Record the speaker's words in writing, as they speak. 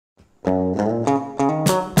Baby,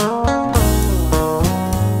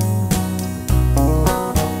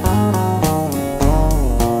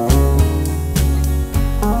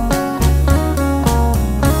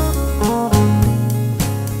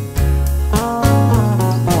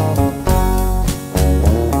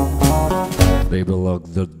 lock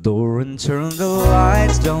the door and turn the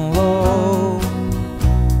lights down low.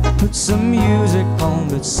 Put some music on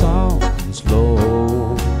that's soft and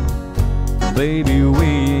slow. Baby, we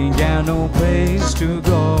ain't got no place to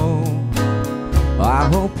go. I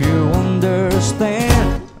hope you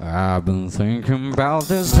understand. I've been thinking about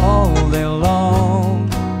this all day long.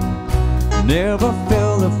 Never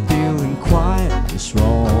felt a feeling quite this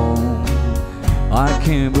wrong. I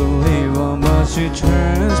can't believe how much it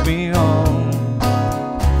turns me on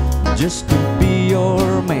just to be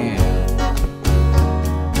your man.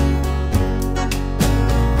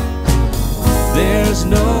 There's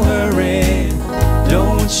no hurry,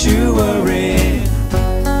 don't you worry.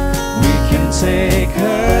 We can take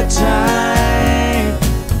our time.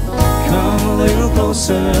 Come a little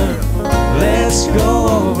closer, let's go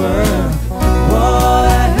over what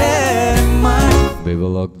I had in mind. Baby,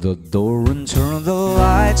 lock the door and turn the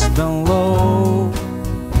lights down low.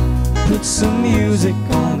 Put some music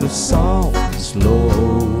on the soft and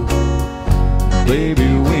slow. Baby,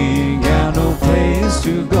 we ain't got no place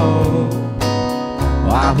to go.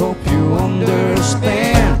 I hope you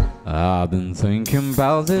understand. I've been thinking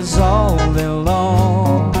about this all day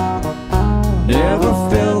long. Never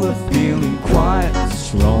felt a feeling quite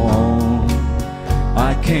strong.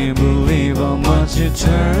 I can't believe how much it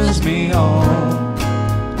turns me on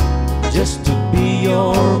just to be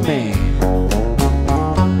your man.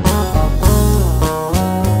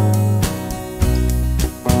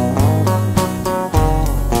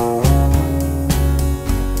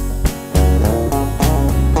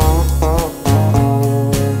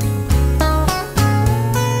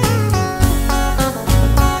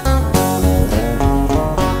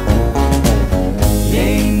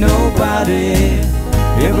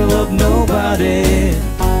 Ever loved nobody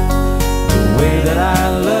the way that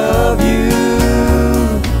I love you.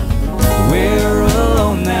 We're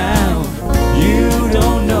alone now, you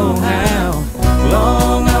don't know how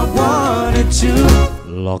long I wanted to.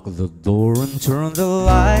 Lock the door and turn the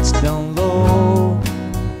lights down low.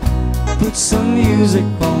 Put some music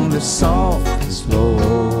on that's soft and slow.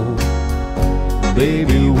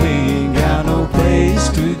 Baby, we ain't got no place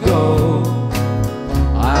to go.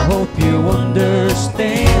 I hope you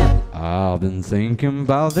understand. I've been thinking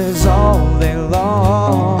about this all day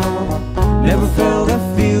long. Never felt a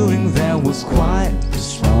feeling that was quite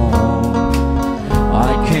this strong.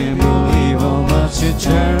 I can't believe how much it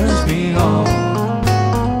turns me on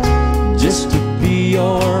just to be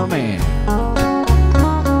your man.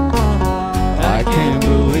 I can't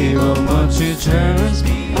believe how much it turns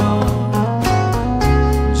me on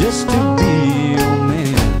just to be your man.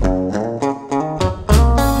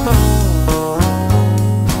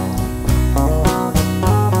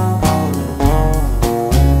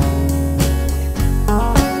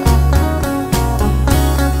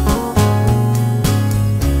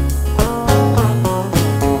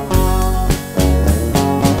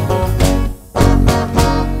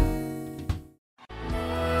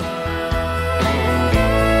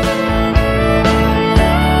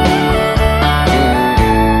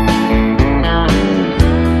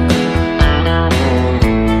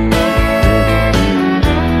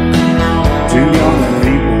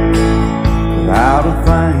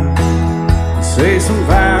 Say some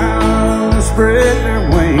vows, spread their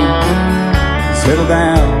wings, settle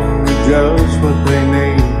down to just what they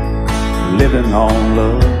need, living on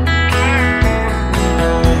love.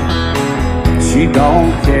 She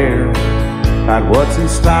don't care about what's in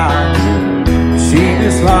style, she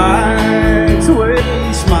just likes the way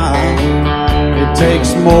you smile. It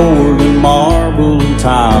takes more than marble and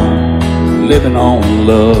tile, living on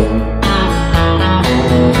love.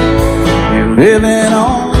 And living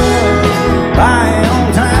on buying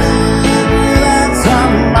on time without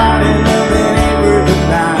somebody loving ain't worth a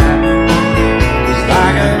dime. It's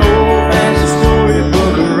like an old-fashioned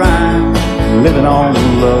storybook of rhyme, living on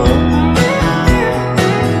love.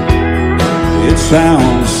 It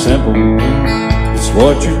sounds simple, it's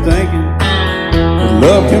what you're thinking, but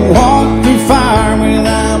love can walk through fire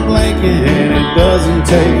without blinking. It doesn't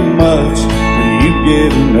take much for you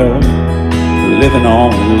giving up, living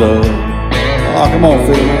on love. Oh, come on,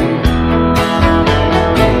 Phil, man.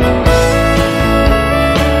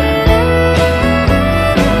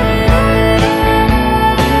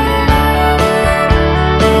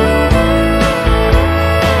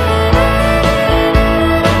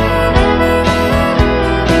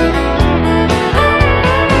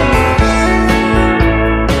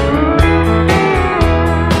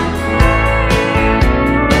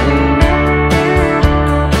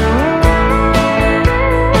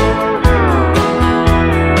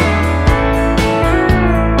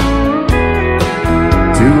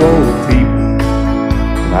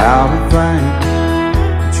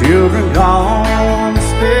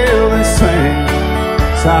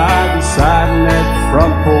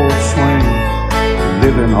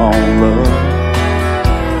 on love.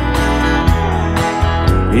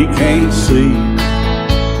 He can't see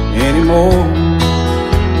anymore.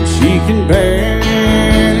 She can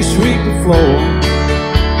barely sweep the floor.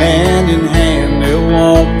 Hand in hand they'll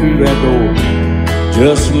walk through that door,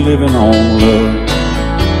 just living on love.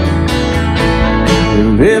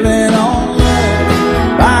 They're living on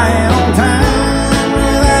love, buying on time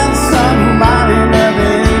without somebody that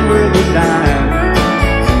ain't worth a dime.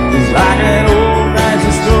 It's like that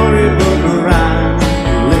old-fashioned storybook rhyme,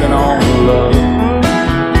 living on love.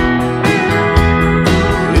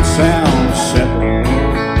 It sounds simple,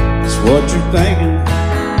 it's what you're thinking.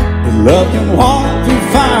 But love can walk through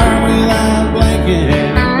fire without blinking. It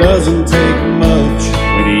doesn't take much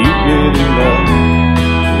when you get in love,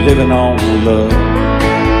 living on love.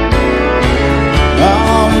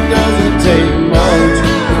 Oh, it doesn't take much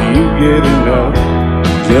when you get in love,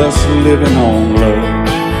 just living on love.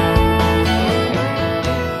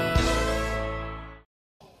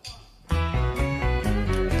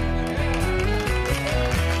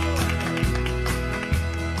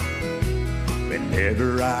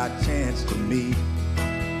 Whenever I chance to meet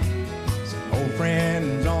some old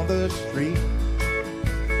friends on the street,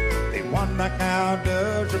 they wonder how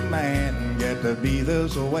does a man get to be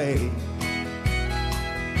this way.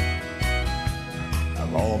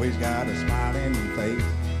 I've always got a smiling face,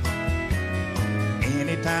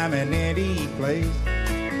 anytime and any place.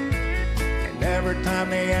 And every time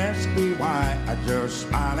they ask me why, I just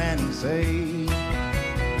smile and say,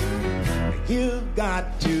 you've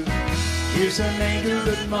got to kiss an angel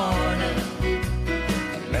good morning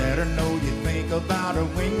and let her know you think about her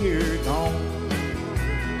when you're gone.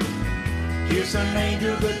 Kiss an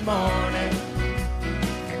angel good morning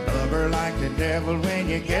and love her like the devil when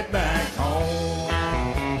you get back home.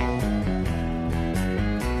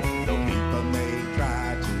 Though people may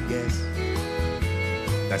try to guess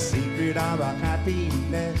the secret of our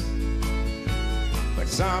happiness, but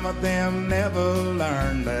some of them never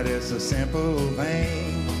learn that it's a simple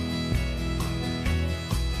thing.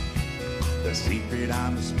 The secret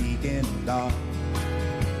I'm speaking of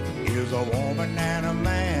is a woman and a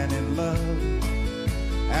man in love.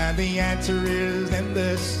 And the answer is in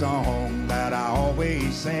this song that I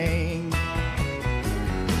always sing.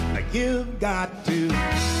 You've got to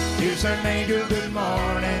kiss an angel good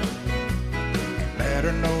morning, let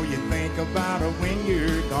her know you think about her when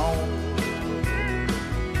you're gone.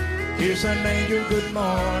 Kiss an angel good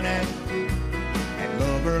morning and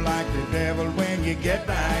love her like the devil when you get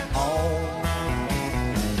back home.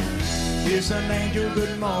 Kiss an angel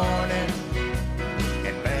good morning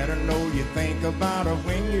and let her know you think about her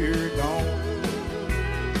when you're gone.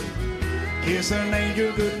 Kiss an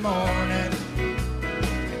angel good morning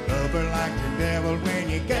and love her like the devil when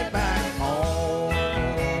you get back home.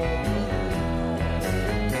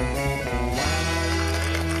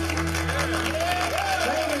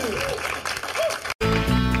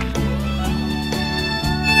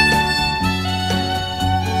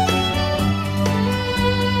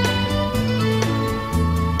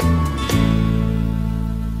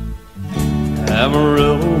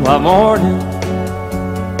 Amarillo by morning,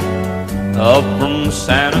 up from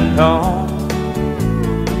San Antonio.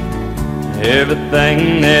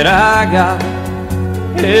 Everything that I got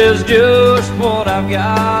is just what I've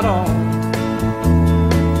got on.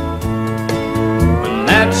 When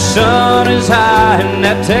that sun is high in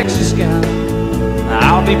that Texas sky,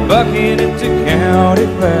 I'll be bucking into county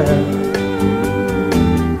fair.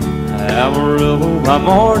 Amarillo by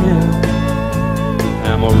morning,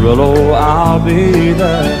 Amarillo, I'll be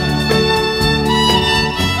there.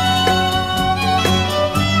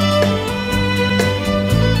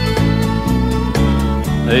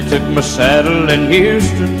 They took my saddle in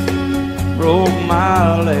Houston, broke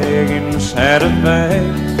my leg in Santa Fe.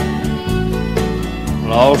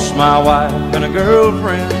 Lost my wife and a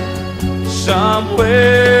girlfriend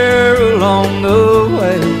somewhere along the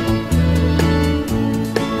way.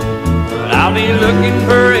 But I'll be looking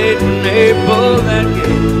for it when they pull that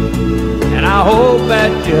gate, and I hope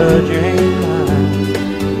that judge ain't lying.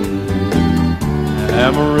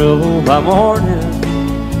 Amarillo by morning,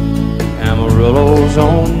 Amarillo's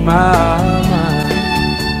on my mind.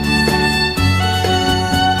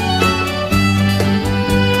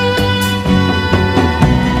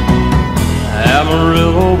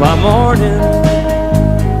 Amarillo by morning,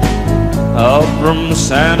 up from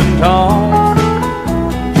San Antonio.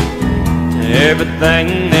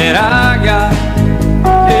 Everything that I got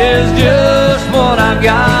is just what I've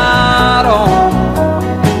got on.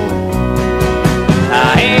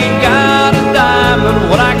 I ain't got a dime, but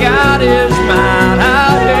what I got is mine. I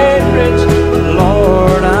ain't rich, but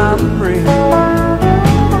Lord, I'm free.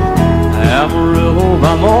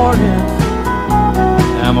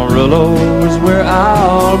 Amarillo's where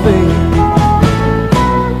I'll be.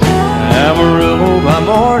 Amarillo by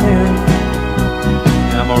morning,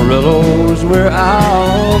 Amarillo's where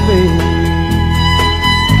I'll be.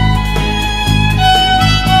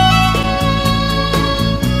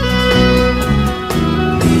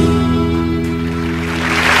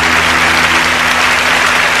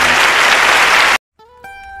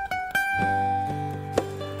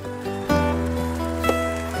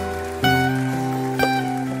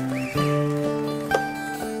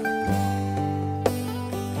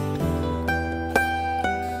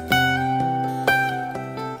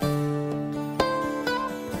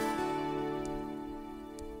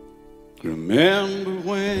 Remember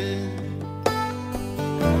when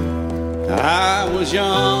I was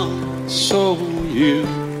young, so were you.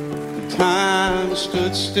 Time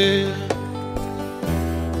stood still.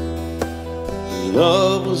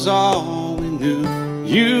 Love was all we knew.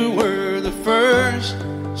 You were the first,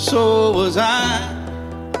 so was I.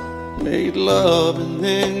 Made love and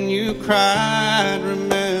then you cried.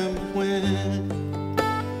 Remember when?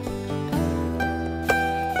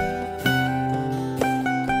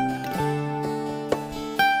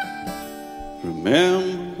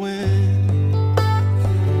 Remember when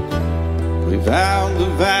we vowed the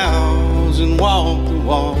vows and walked the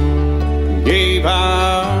walk, and gave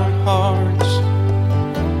our hearts,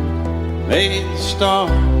 made the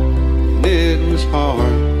start, and it was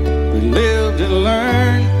hard. We lived and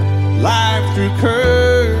learned life through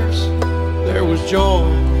curves. There was joy,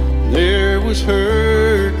 there was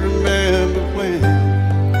hurt. Remember when?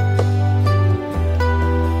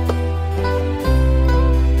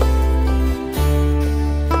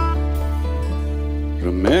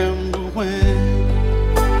 Remember when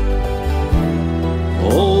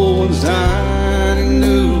old ones died and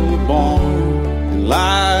new were born, and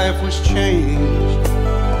life was changed,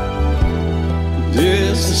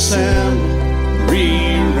 disassembled,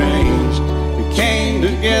 rearranged. We came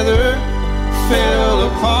together, fell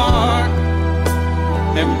apart,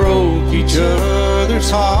 and broke each other's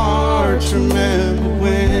hearts. Remember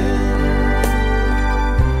when?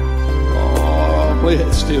 Oh, play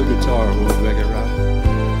that steel guitar, we'll make it right.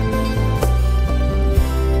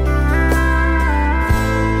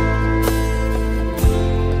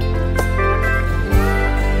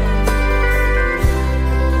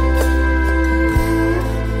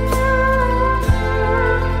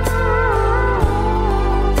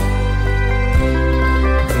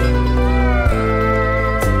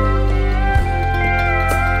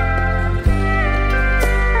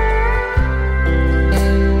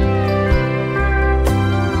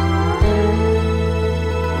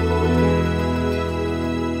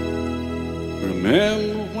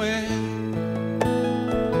 Remember when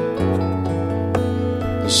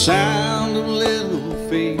the sound of little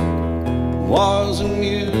feet was a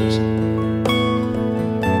music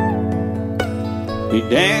we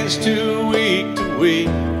danced to week,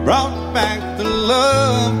 brought back the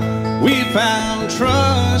love we found,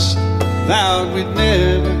 trust, vowed we'd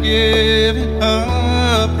never give it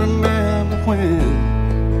up. Remember when?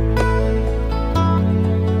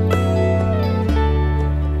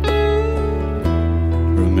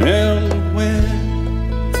 Remember when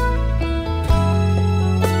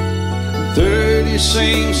 30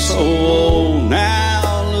 seems so old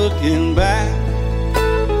now, looking back.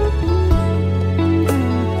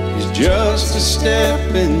 It's just a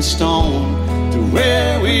stepping stone to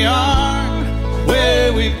where we are,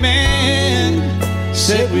 where we've been.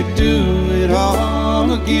 Said we'd do it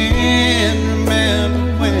all again.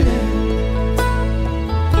 Remember when?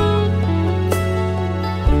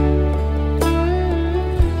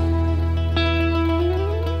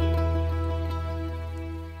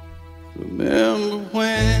 Remember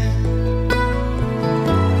when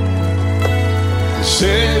they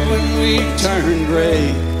said when we turned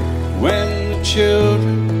gray, when the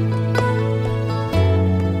children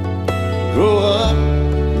grow up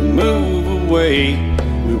and move away,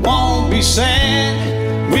 we won't be sad,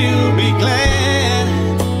 we'll be glad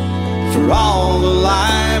for all the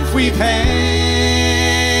life we've had.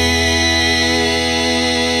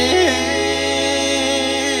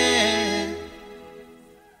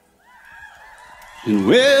 And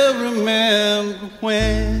we'll remember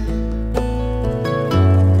when.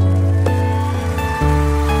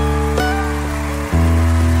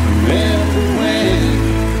 Remember when.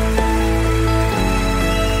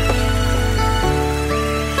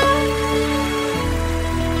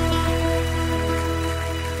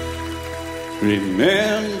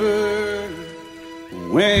 Remember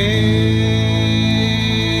when.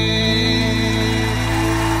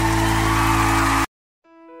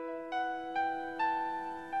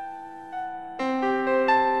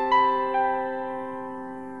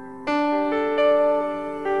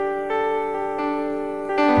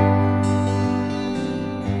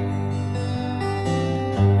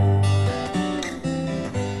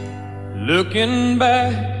 Looking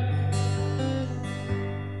back,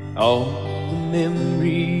 all the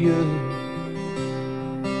memory of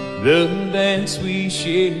the dance we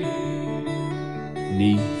shared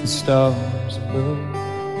beneath the stars above.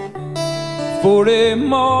 For a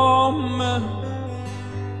moment,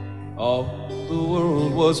 all the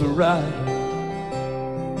world was right.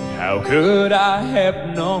 How could I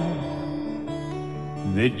have known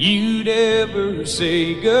that you'd ever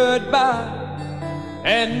say goodbye?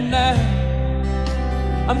 And now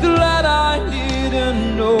I'm glad I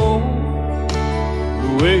didn't know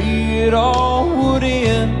the way it all would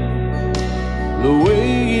end, the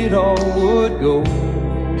way it all would go.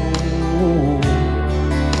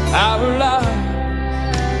 Our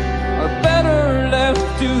lives are better left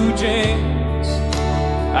to chance.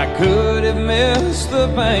 I could have missed the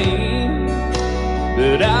pain,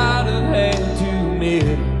 but I'd have had to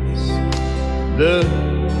miss the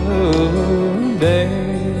dance.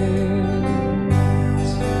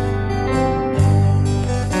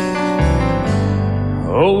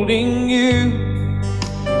 Holding you,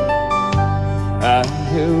 I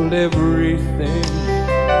held everything.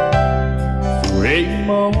 For a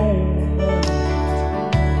moment,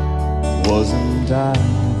 wasn't I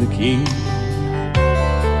the king?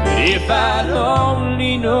 But if I'd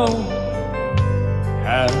only known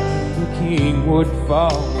how the king would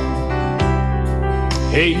fall,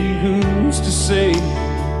 hey, who's to say?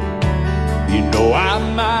 You know I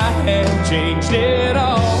might have changed it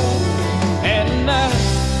all. And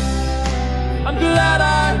I'm glad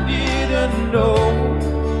I didn't know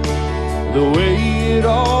the way it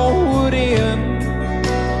all would end,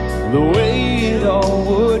 the way it all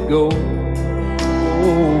would go.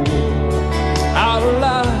 Our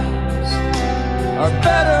lives are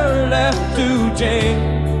better left to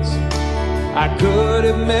chance. I could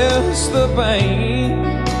have missed the pain,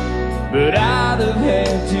 but I'd have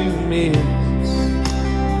had to miss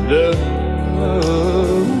the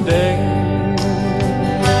day.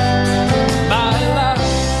 My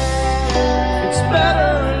life, it's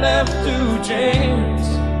better left to chance.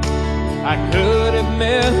 I could have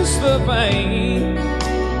missed the pain,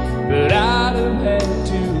 but I'd have had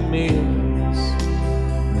to miss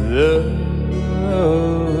the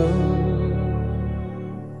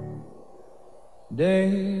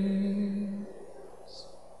days.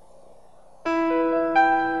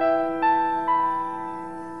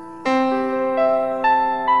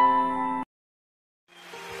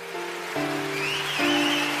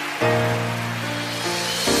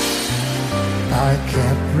 I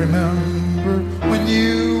can't remember when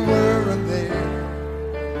you weren't there,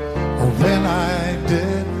 or when I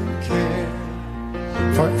didn't care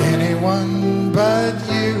for anyone but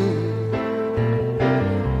you.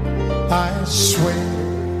 I swear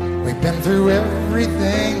we've been through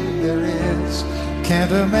everything there is.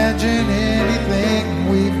 Can't imagine anything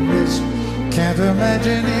we've missed. Can't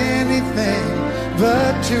imagine anything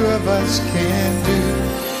the two of us can do.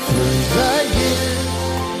 Through the years,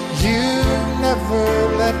 you never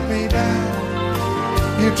let me down.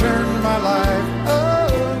 You turned my life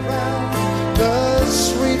around. The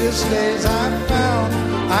sweetest days I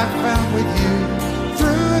found with you.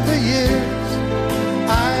 Through the years,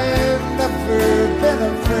 I've never been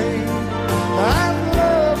afraid. I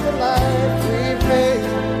love the life we made,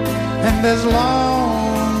 and as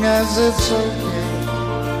long as it's okay,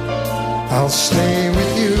 I'll stay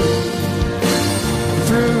with you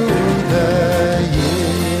through the years.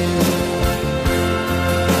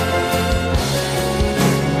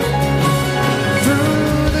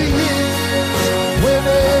 Through the years, when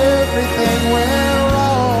everything went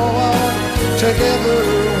wrong, together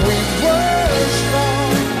we were strong.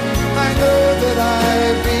 I know that I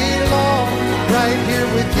belong right here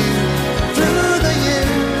with you. Through the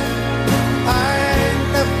years, I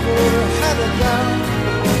never had a doubt.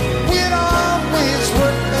 We'd always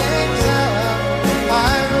work things out.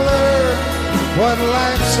 I've learned what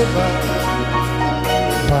life's about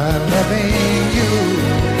by loving you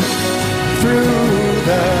through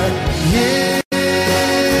the years.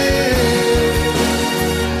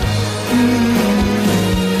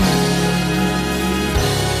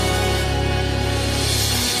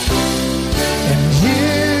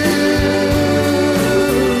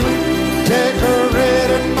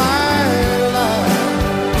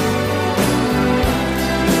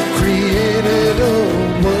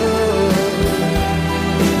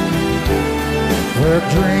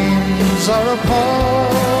 Dreams are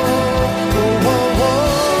apart. Oh, oh, oh,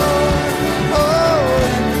 oh.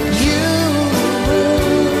 You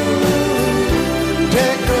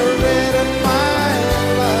decorated my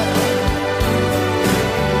life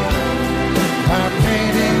by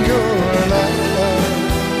painting your life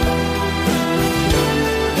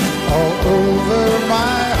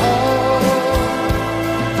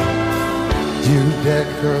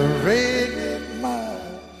decorated my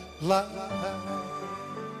life.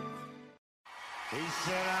 He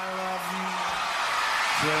said, I love you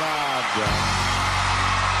till I die.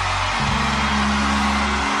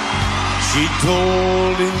 She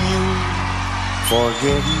told him you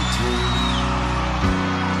forget me too.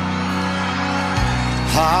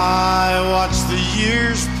 I watched the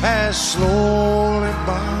years pass slowly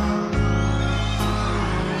by.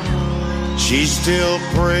 She still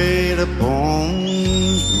preyed upon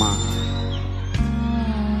his mind.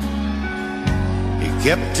 He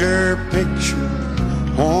kept her picture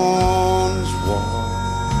on his wall.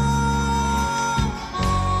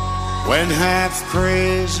 Went half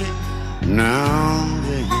crazy now and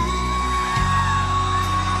then.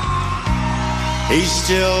 He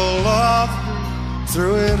still loved her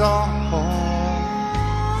through it all,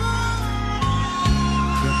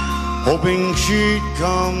 hoping she'd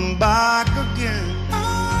come back again.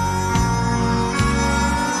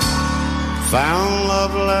 Found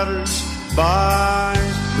love letters by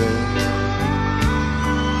his bed,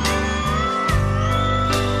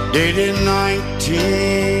 dated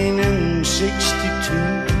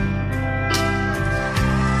 1962.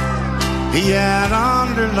 He had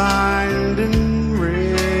underlined in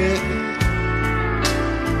red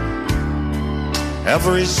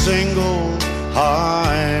every single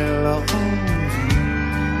I love you.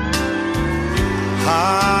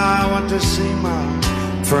 I went to see my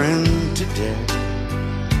friend today.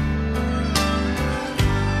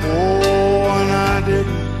 Oh, and I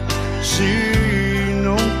didn't see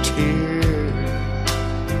no tear.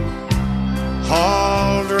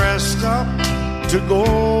 All dressed up to go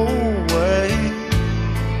away.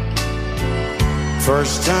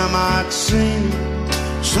 First time I'd seen him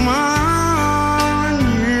smiling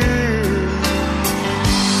years.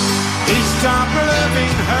 He stopped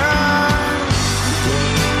loving her.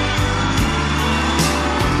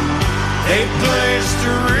 They placed a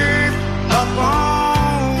wreath up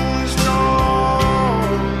on his door.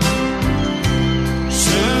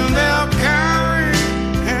 Soon they'll carry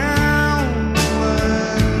him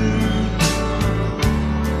away.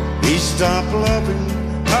 He stopped loving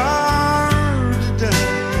her today.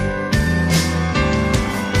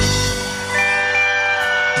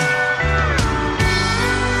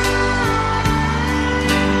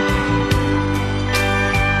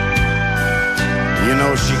 You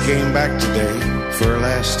know, she came back today for her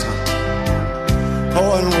last time.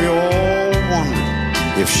 Oh, and we all wondered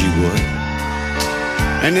if she would.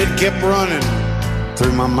 And it kept running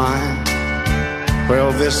through my mind.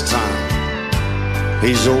 Well, this time,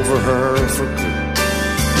 he's over her for good.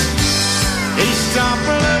 He stopped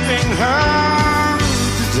loving her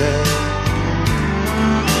today.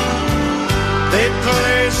 They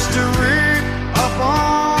placed a wreath up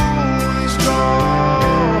on his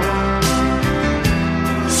door.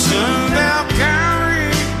 Soon they'll carry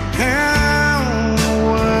him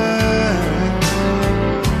away.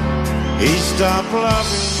 He stopped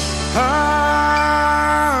loving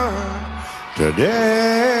her today.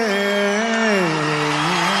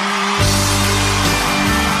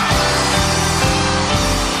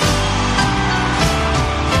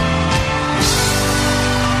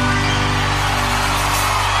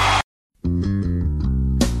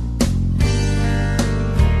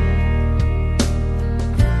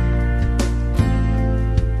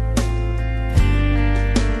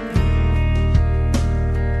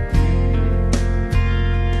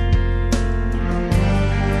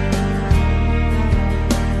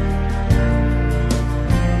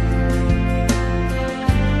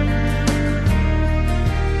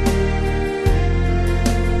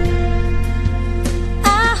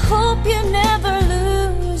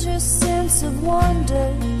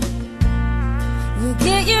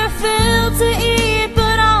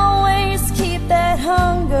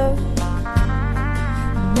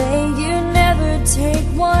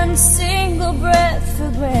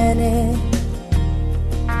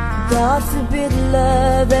 God forbid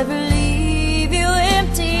love ever leave you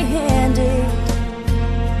empty-handed.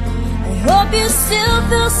 I hope you still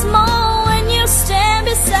feel small when you stand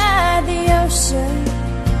beside the ocean.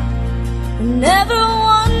 Never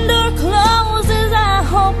one door closes, I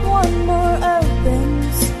hope one more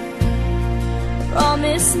opens.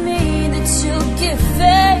 Promise me that you'll give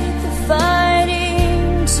faith a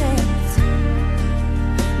fighting chance.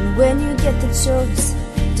 And when you get the choice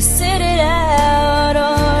to sit it out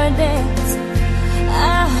or dance,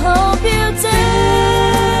 I hope you dance.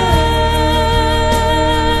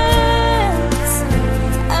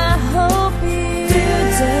 I hope you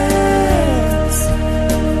dance.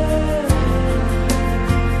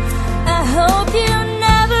 I hope you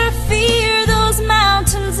never fear those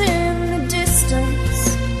mountains in the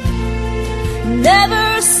distance.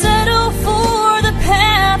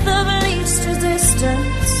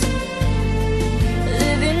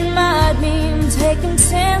 taking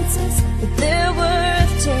chances, but they're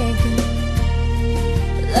worth taking.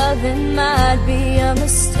 Loving might be a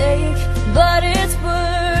mistake, but it's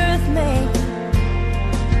worth making.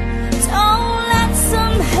 Don't let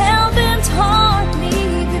some hell-bent heart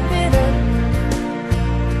leave you bitter.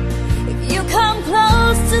 If you come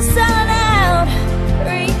close to selling out,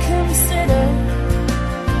 reconsider.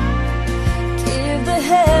 Give the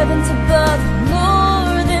heavens above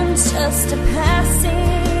more than just a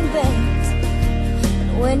passing glance. And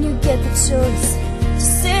when you get the choice to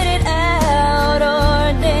sit it out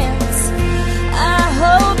or dance, I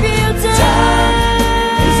hope you dance. Time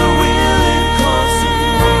is a willing constant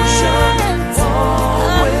motion,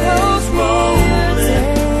 always rolling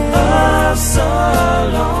us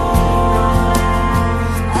along.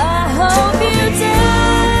 I hope you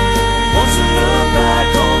dance. Won't you look back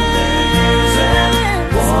on the years and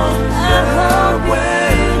wonder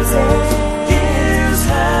where those years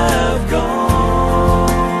have gone?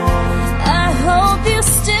 I hope you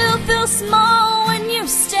still feel small when you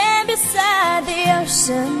stand beside the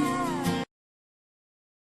ocean.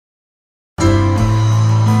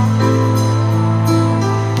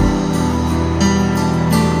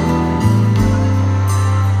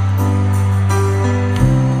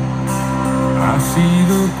 I see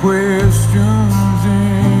the questions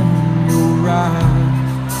in your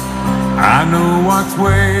eyes. I know what's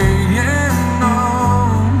weighing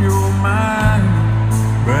on your mind,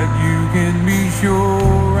 but you can be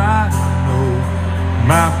sure I know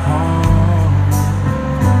my part.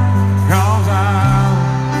 'Cause I'll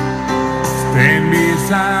stand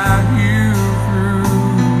beside you through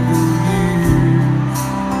the years.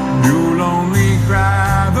 You'll only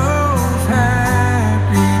cry those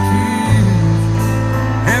happy tears.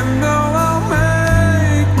 And though I'll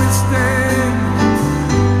make mistakes,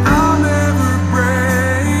 I'll never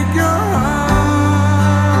break your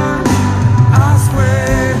heart. I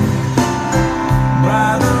swear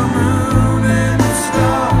by the moon and the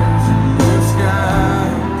stars in the sky,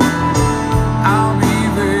 I'll be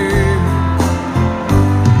there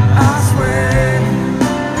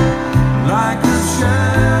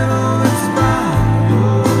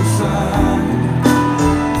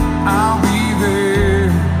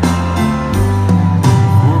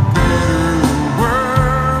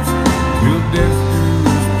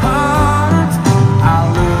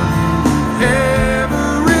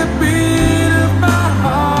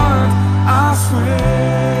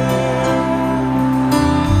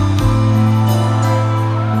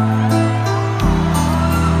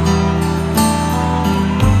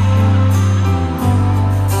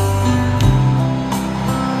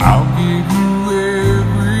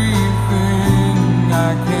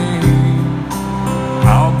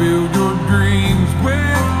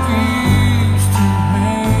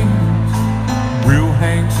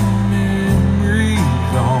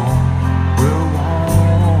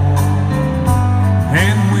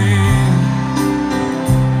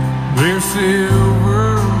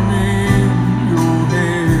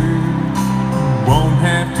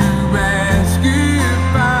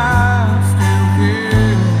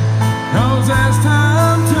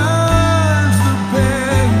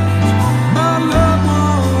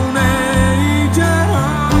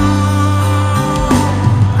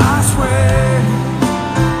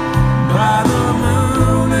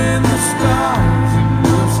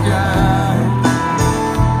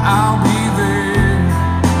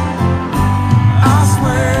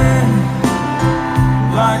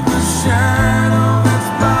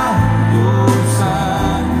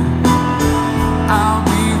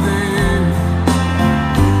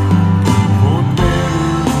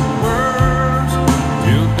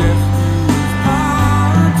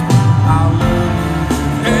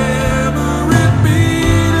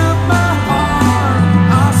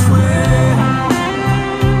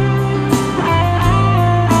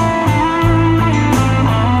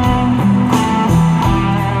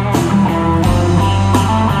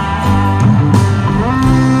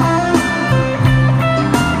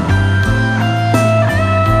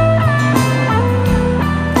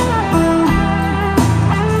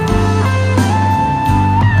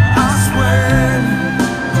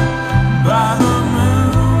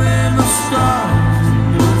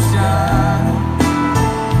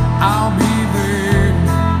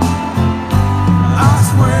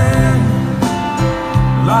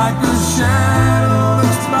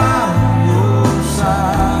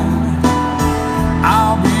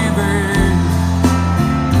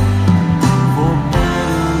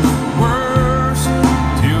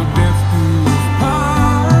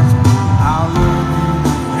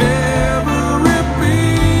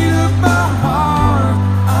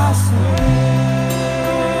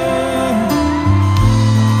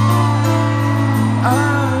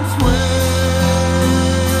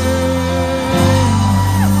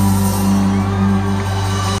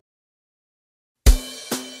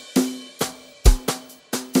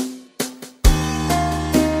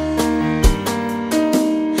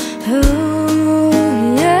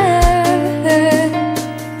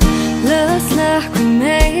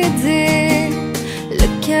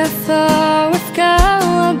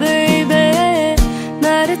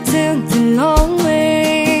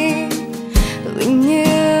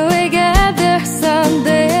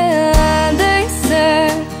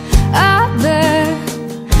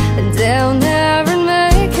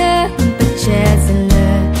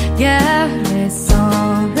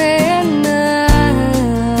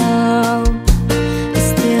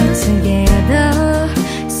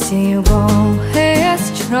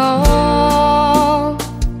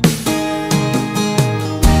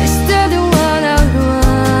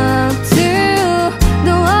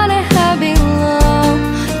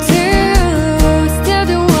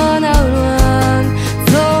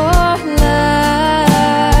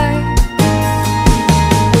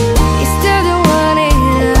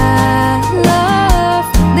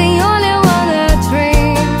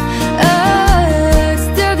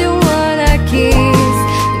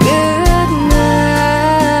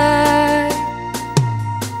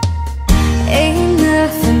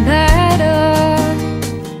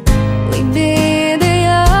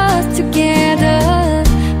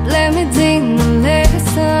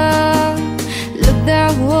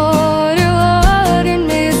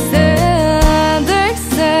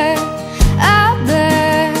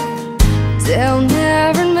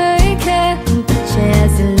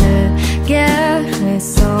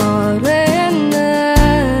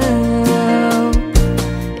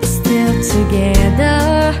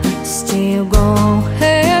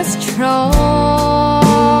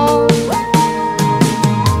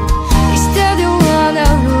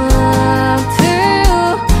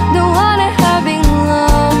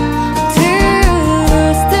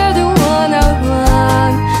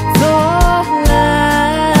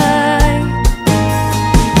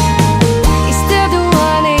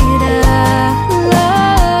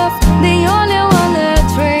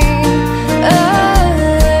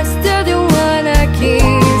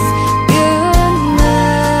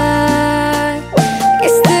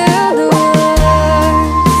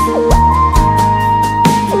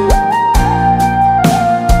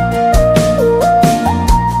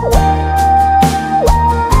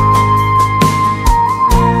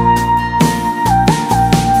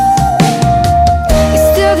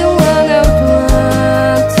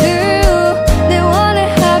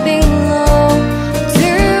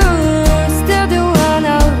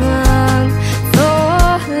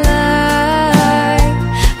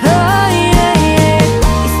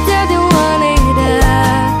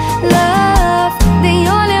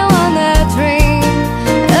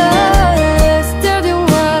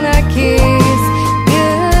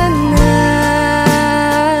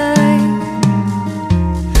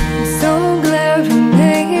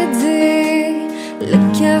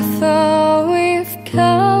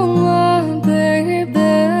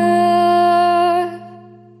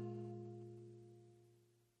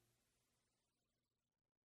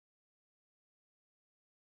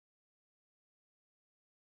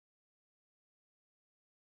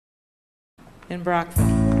in Brockville.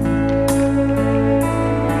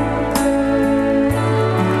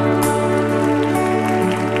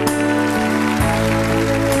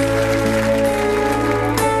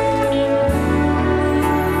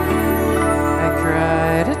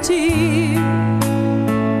 Tear,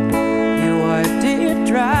 you wiped it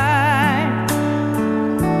dry.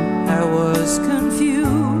 I was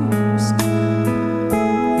confused,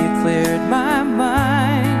 you cleared my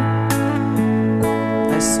mind.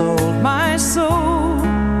 I sold my soul,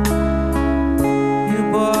 you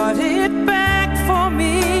bought it back for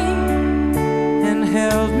me and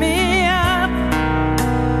held me up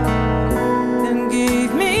and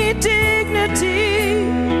gave me dignity.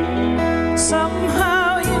 Somehow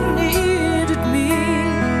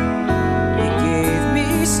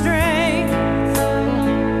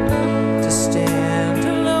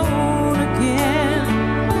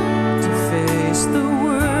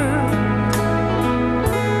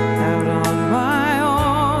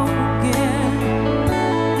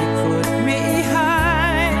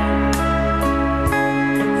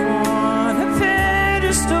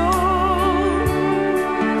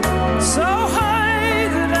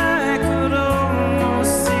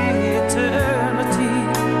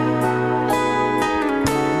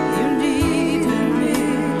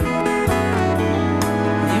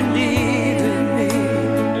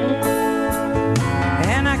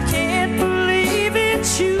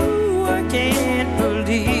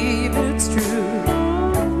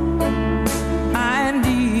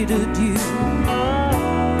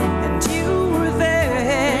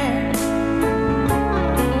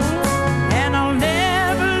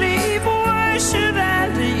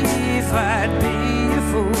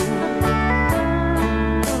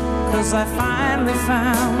I finally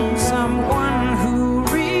found someone who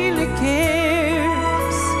really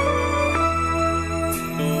cares.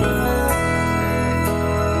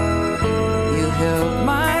 You held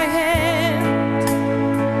my hand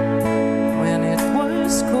when it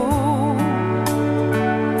was cold,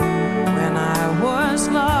 when I was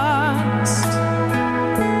lost,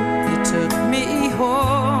 you took me home.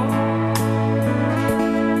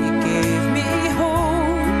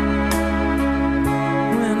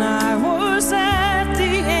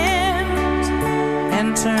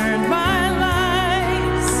 Turned my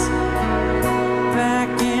lies back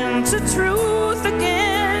into truth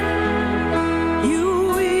again.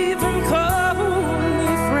 You even called me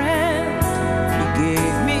friend. You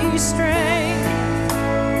gave me strength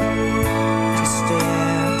to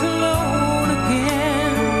stand alone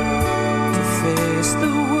again, to face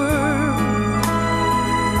the world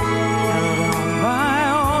out on my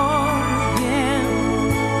own again.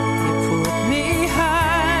 You put me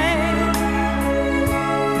high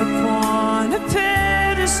on a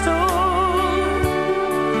pedestal,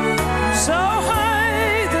 so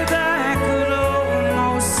high that I could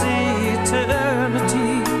almost see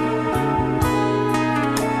eternity.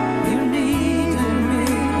 You needed me,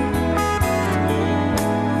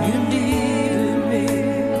 you needed me,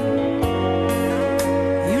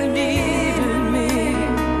 you needed me,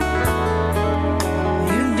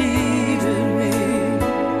 you needed me.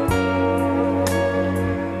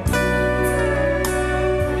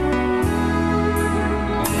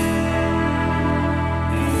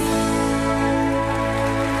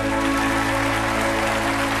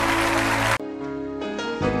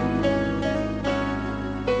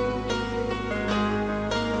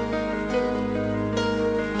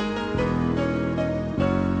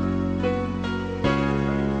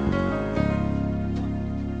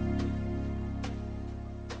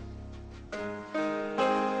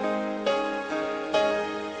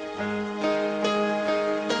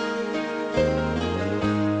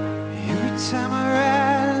 Time I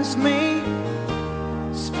rise me,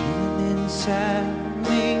 this feeling inside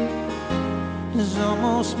me is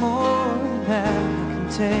almost more than I can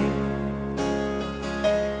take.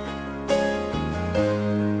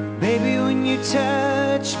 Baby, when you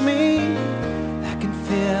touch me, I can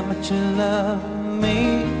feel how much you love me,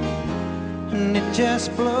 and it just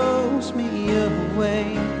blows me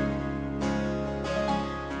away.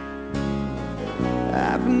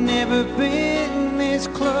 I've never been this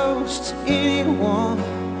close to anyone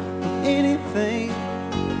or anything.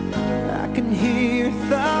 I can hear your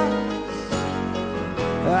thoughts,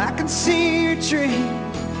 I can see your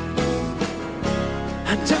dreams.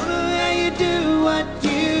 I don't know how you do what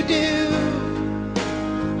you do.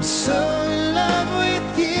 I'm so in love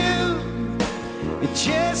with you, it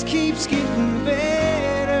just keeps getting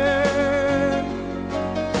better.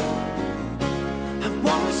 I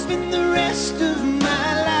wanna spend the rest of my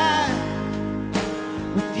life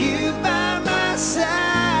with you by my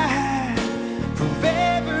side,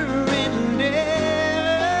 forever and ever.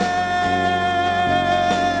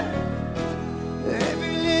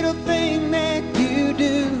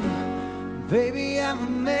 Baby, I'm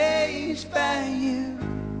amazed by you.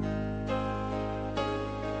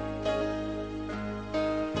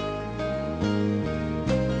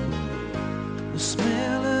 The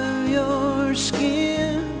smell of your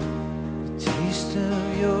skin, the taste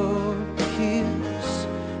of your kiss,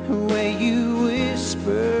 the way you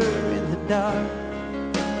whisper in the dark,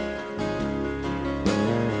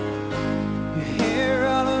 your hair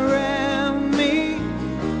all around me,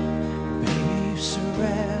 baby, you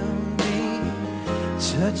surround me,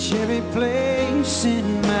 touch every place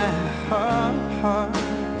in my heart.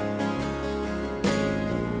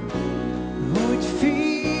 Oh, it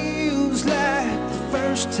feels like the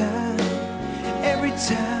first time, every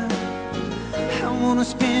time. I wanna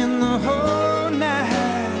spend the whole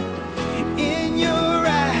night in your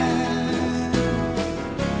eyes.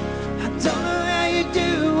 I don't know how you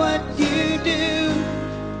do what you do.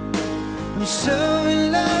 I'm so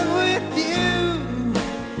in love with you.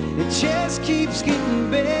 It just keeps getting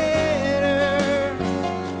better.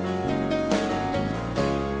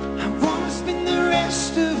 I wanna spend the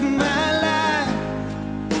rest of my life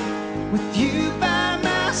with you by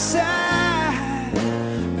my side,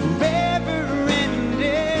 forever and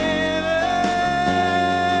ever.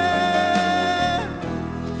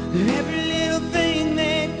 Every little thing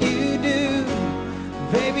that you do,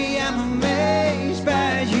 baby, I'm amazed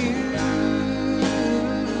by you.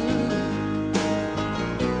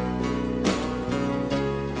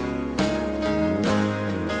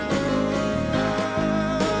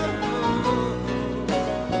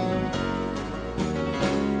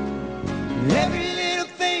 Every little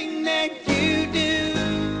thing that you do,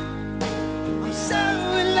 I'm so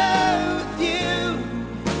in love with you.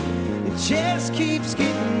 It just keeps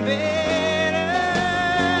getting better.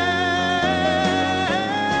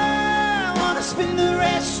 I wanna spend the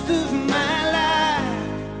rest of my life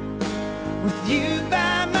with you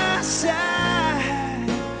by my side,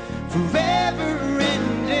 forever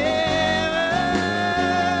and ever.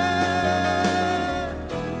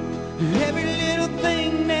 Every little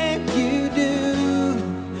thing that you do,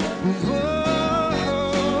 whoa,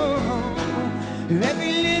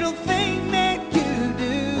 every little thing that you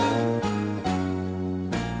do,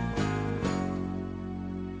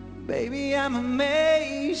 baby, I'm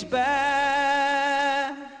amazed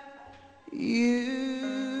by you.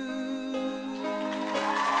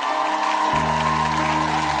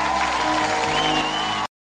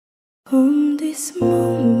 From this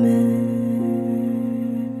moment,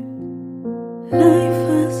 life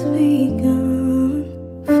has begun.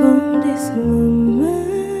 From this moment,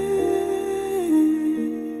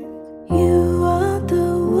 you are the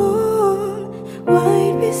one.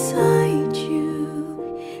 Right beside you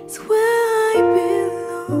is where I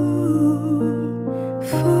belong.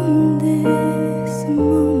 From this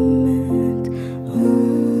moment on,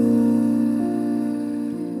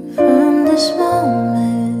 from this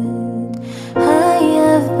moment, I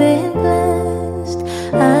have been blessed.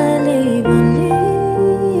 I live only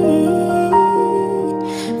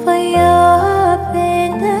for your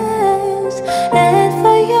happiness and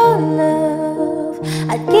for your love.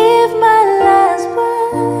 I'd give my last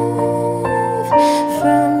breath.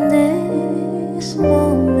 From this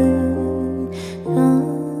moment on,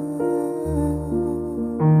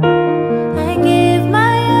 I give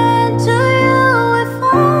my hand to you with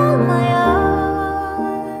all my heart.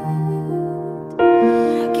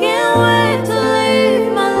 Can't wait to live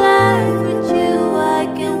my life with you. I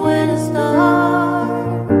can't wait to start.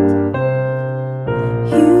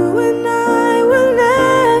 You and I will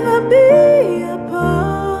never be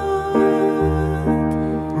apart.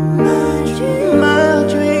 My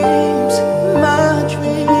dreams,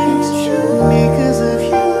 because of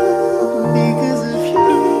you, because of you.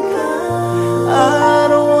 I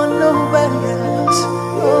don't want nobody else.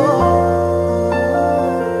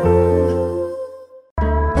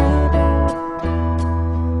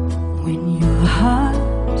 When your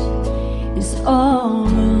heart is all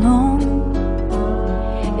alone,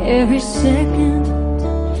 every second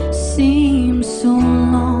seems so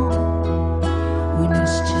long. When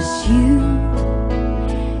it's just you,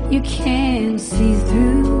 you can't see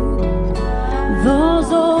through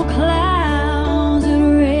those old clouds that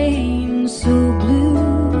rain so blue.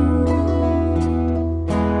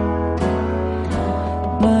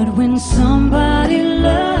 But when somebody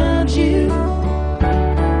loves you,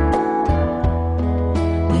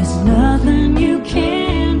 there's nothing you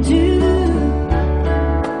can do.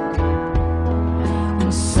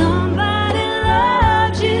 When somebody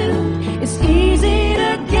loves you, it's easy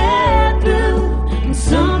to get through. When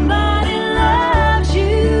somebody loves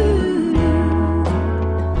you,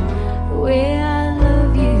 way I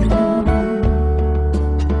love you.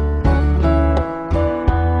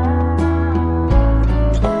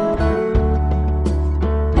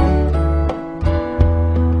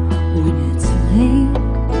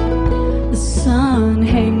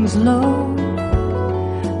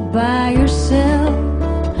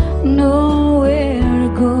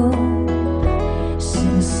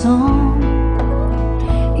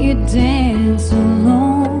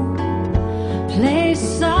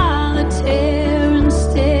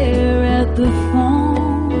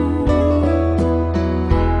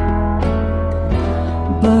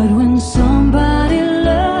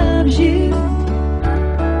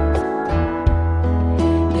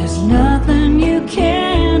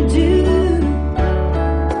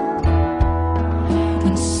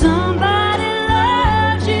 When somebody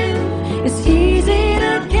loves you, it's easy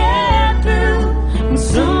to get through. When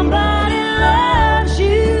somebody loves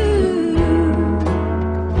you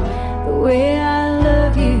the way I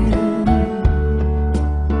love you.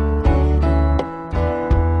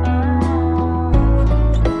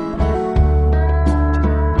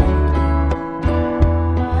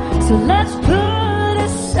 So let's put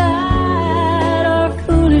aside our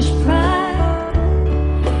foolish pride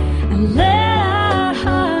and let our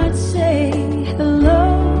hearts say hello.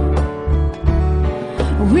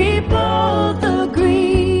 We both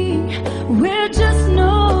agree we're just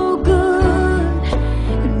no good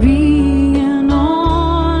at being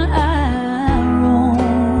on our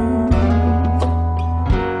own.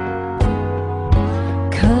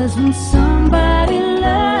 'Cause when somebody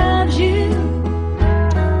loves you,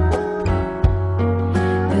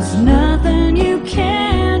 there's nothing you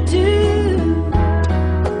can't do.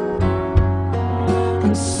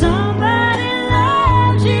 When somebody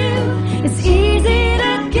loves you, it's easy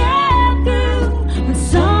to get through. When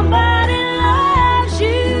somebody loves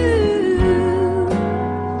you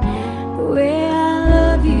the way I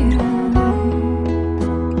love you,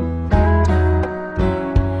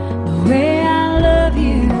 the way I love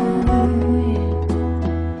you,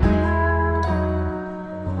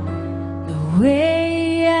 the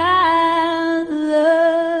way I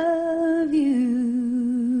love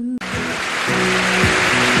you.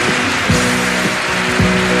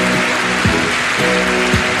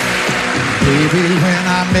 Baby, when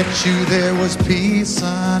I met you, there was peace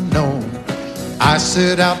unknown. I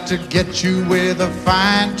set out to get you with a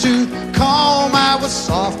fine-tooth comb. I was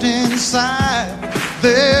soft inside.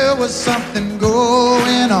 There was something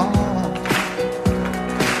going on.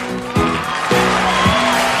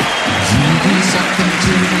 You do something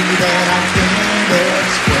to me that I can't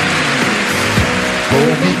explain.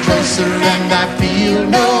 Hold me closer and I feel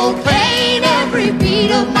no pain. Every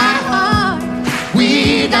beat of my heart, we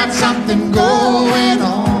got something going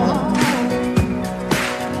on.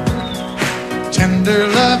 Tender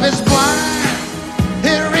love is blind.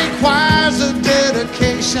 It requires a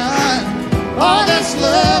dedication. All this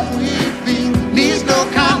love we feel needs no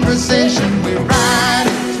conversation. We ride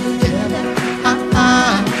it together,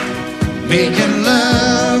 making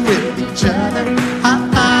love with each other,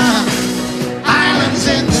 Islands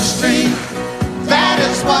in the stream, that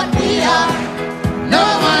is what we are. No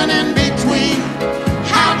one in between.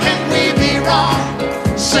 How can we be wrong?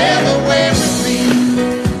 Sail away with me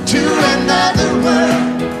to another world,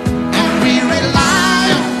 and we rely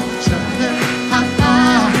on each other,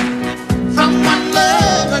 from one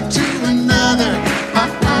lover to another.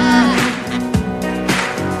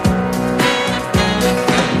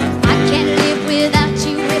 I can't live without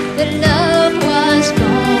you if the love was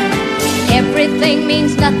gone. Everything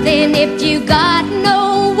means nothing if you got no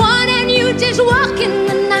one, and you just walk in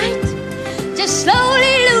the night, just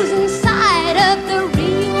slowly losing sight of the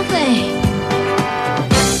real thing.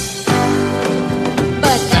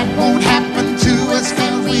 But that won't happen to us,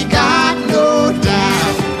 and we got no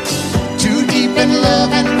doubt. Too deep in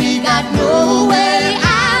love and we got no way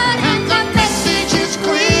out. And the message is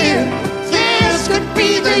clear. This could be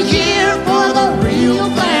the year for the real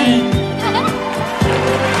thing.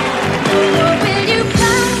 Will you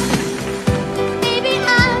come? Maybe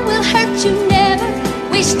I will hurt you never.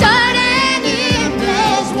 We start and end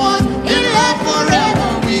as one. In love forever,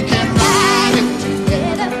 we can ride it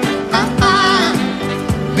together,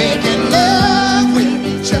 making love with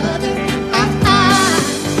each other,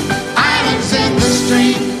 Islands in the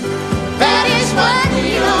stream, that is what we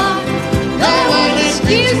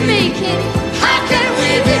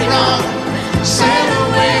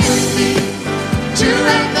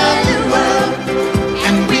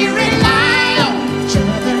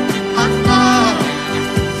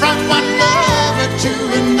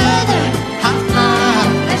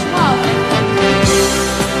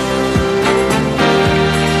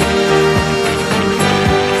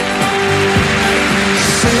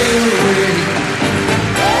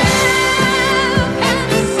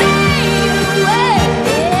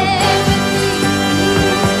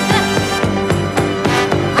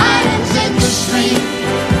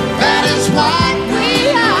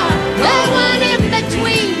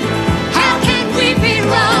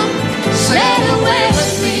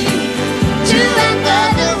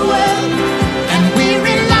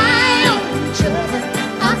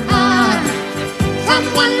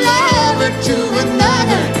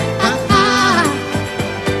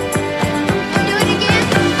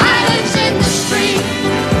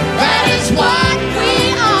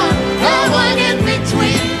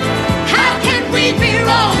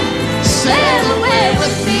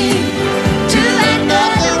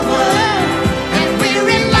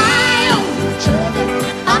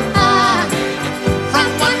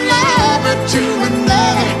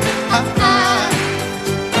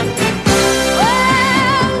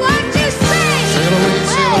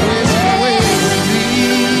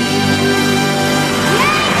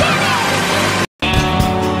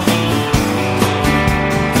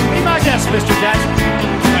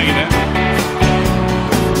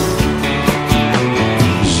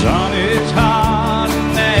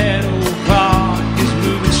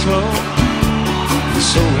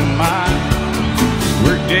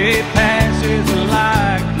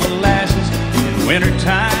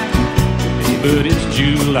but it's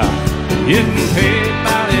July. Getting paid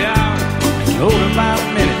by the hour, older by the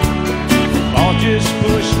minute. All just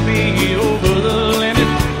pushed me over the limit.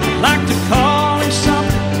 I'd like to call him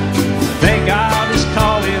something, I think I'll just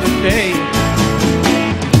call it a day.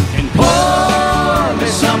 And pour me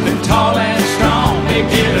something tall and strong,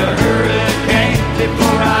 make it a hurricane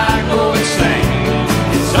before I go insane.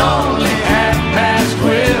 It's only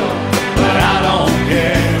 12:30, but I don't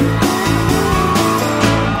care.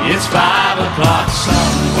 It's 5 o'clock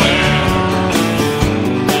somewhere.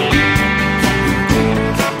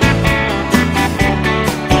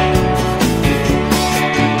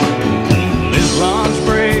 This lunch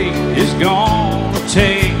break is gonna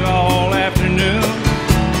take all afternoon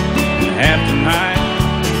and half the night.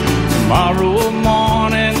 Tomorrow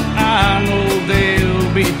morning I know they'll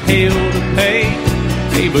be hell to pay.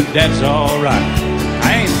 Hey, but that's alright. I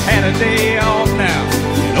ain't had a day off now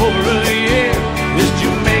in over a year. This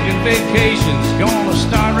Jamaican vacation's gonna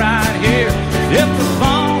start right here. If the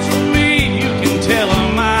phone's with me, you can tell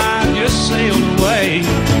them I just sailed away.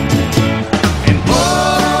 And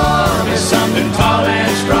pour me something tall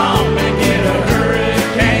and strong, make it a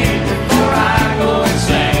hurricane before I go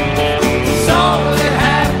insane. It's only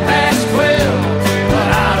 12:30, but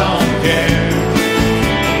I don't care.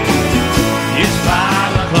 It's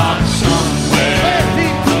 5 o'clock somewhere.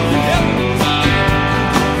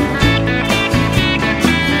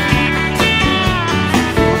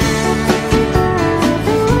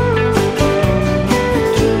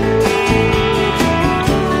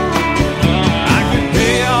 I can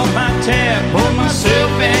pay off my tab, pull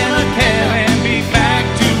myself in a cab, and be back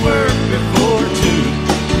to work before 2.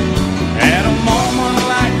 At a moment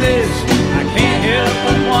like this, I can't help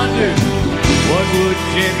but wonder, what would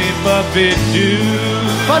Jimmy Buffett do?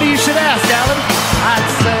 Funny you should ask, Alan. I'd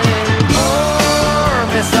say, pour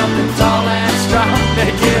me something tall and strong,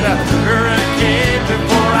 make it a hurricane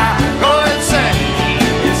before I go insane.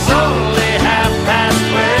 It's only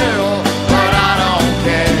 12:30, but I don't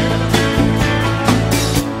care.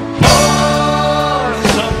 Pour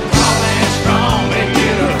something tall and strong, make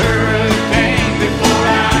it a hurricane before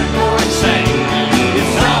I go insane.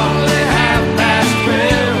 It's only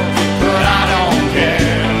 12:30, but I don't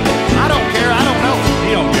care. I don't care, I don't know.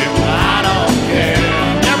 He don't care. I don't care,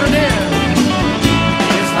 never did.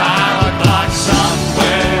 It's 5 o'clock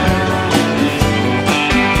somewhere.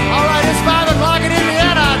 All right, it's 5 o'clock in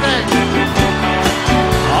Indiana, I think.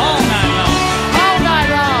 All night long. All night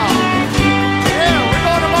long. Yeah, we're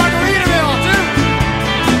going to Margaritaville, too.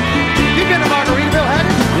 You've been to Margaritaville,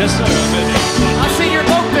 haven't you? Yes, sir. I've been there. I've seen your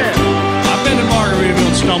boat there. I've been to Margaritaville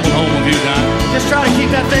and stumbled home a few times. Just try to keep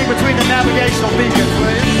that thing between the navigational beacons,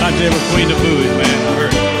 will you? Right there between the buoys, man. I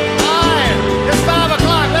heard. All right, it's 5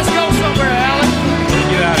 o'clock. Let's go somewhere, Alan. Let's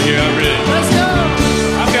get out of here. I'm ready. Let's go.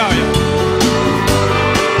 I'm going.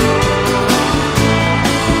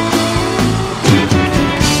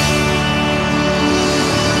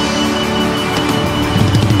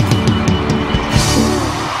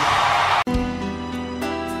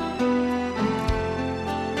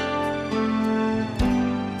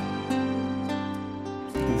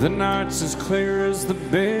 The night's as clear as the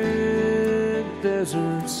big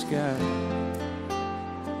desert sky,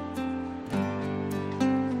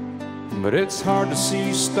 but it's hard to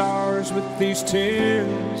see stars with these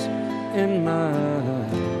tears in my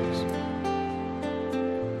eyes.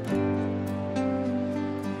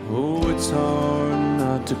 Oh, it's hard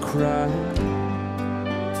not to cry.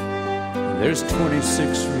 There's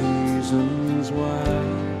 26 reasons why.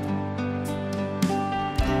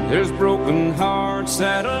 There's broken hearts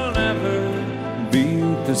that'll never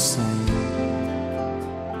beat the same.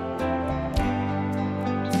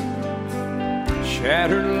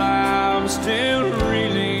 Shattered lives still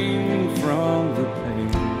reeling from the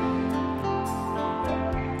pain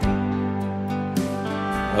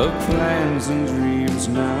of plans and dreams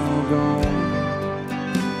now gone.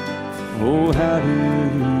 Oh, how do you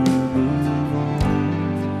move on?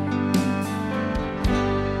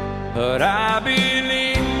 But I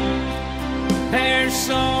believe there's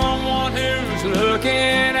someone who's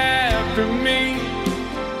looking after me,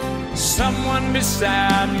 someone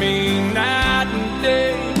beside me night and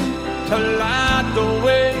day to light the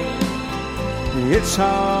way. It's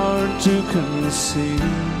hard to conceive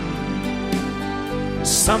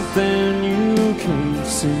something you can't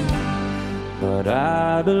see, but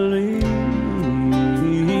I believe.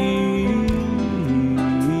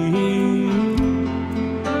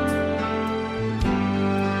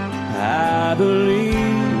 I believe.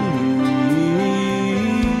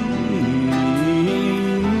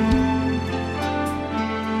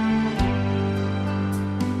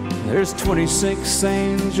 There's 26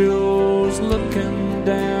 angels looking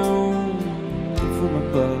down from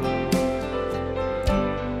above,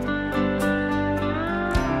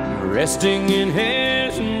 resting in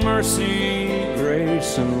His mercy,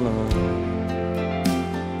 grace, and love.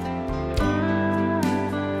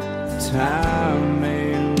 Time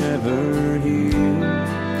may never heal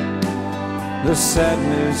the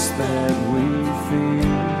sadness that we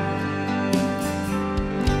feel,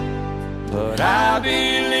 but I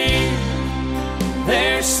believe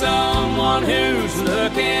there's someone who's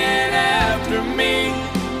looking after me,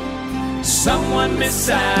 someone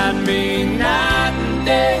beside me night and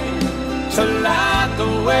day to light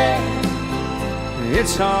the way.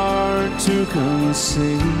 It's hard to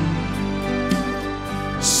conceive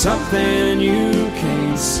something you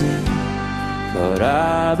can't see, but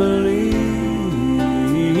I believe.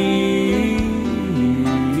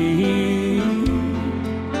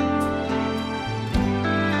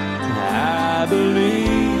 I believe.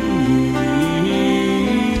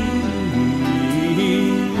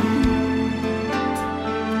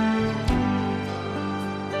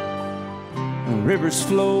 Rivers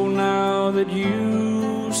flow now that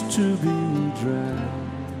used to be dry,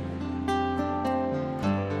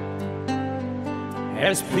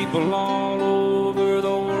 as people all over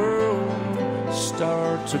the world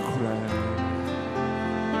start to cry.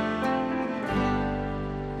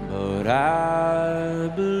 But I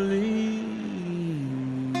believe.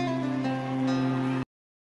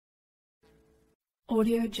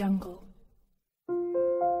 Audio Jungle.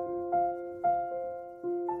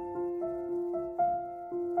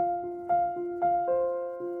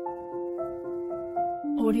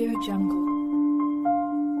 Audio Jungle.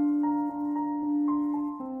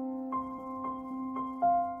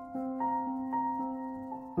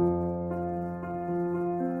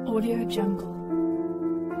 Audio Jungle.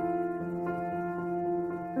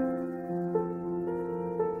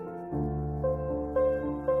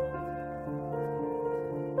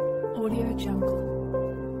 Audio Jungle.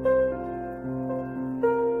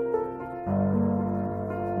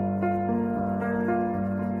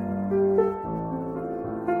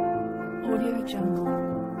 Audio Jungle.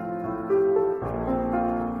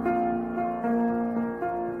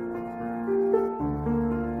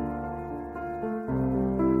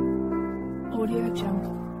 Audio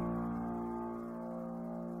Jungle.